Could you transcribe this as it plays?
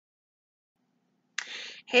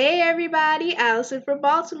Hey everybody, Allison from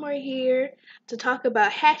Baltimore here to talk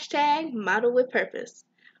about hashtag Model with Purpose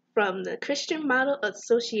from the Christian Model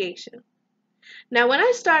Association. Now, when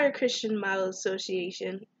I started Christian Model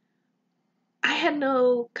Association, I had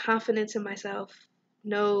no confidence in myself,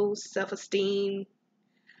 no self-esteem,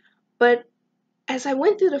 but as I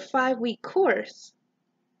went through the 5-week course,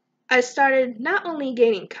 I started not only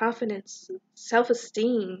gaining confidence,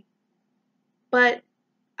 self-esteem, but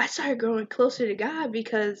I started growing closer to God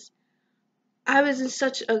because I was in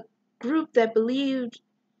such a group that believed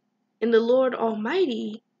in the Lord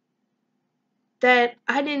Almighty that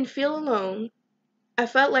I didn't feel alone. I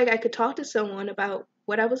felt like I could talk to someone about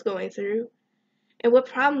what I was going through and what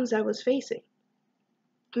problems I was facing.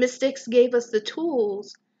 Ms. Stikks gave us the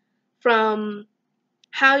tools from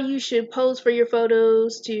how you should pose for your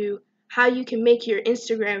photos to how you can make your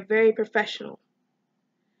Instagram very professional.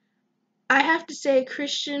 I have to say,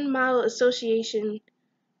 Christian Model Association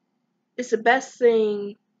is the best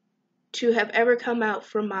thing to have ever come out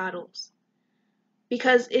for models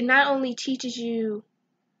because it not only teaches you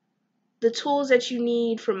the tools that you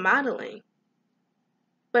need for modeling,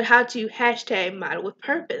 but how to hashtag model with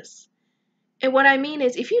purpose. And what I mean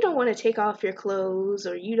is, if you don't want to take off your clothes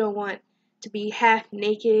or you don't want to be half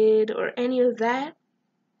naked or any of that,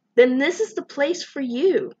 then this is the place for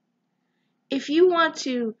you. If you want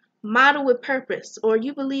to model with purpose or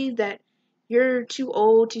you believe that you're too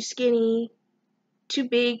old, too skinny, too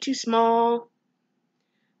big, too small,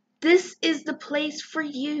 this is the place for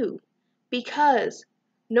you because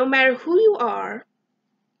no matter who you are,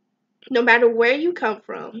 no matter where you come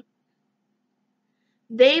from,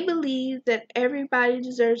 they believe that everybody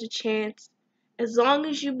deserves a chance as long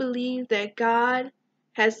as you believe that God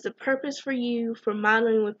has the purpose for you for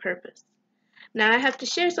modeling with purpose. Now, I have to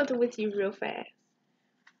share something with you real fast.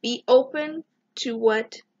 Be open to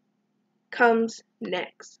what comes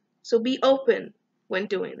next. So be open when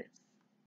doing this.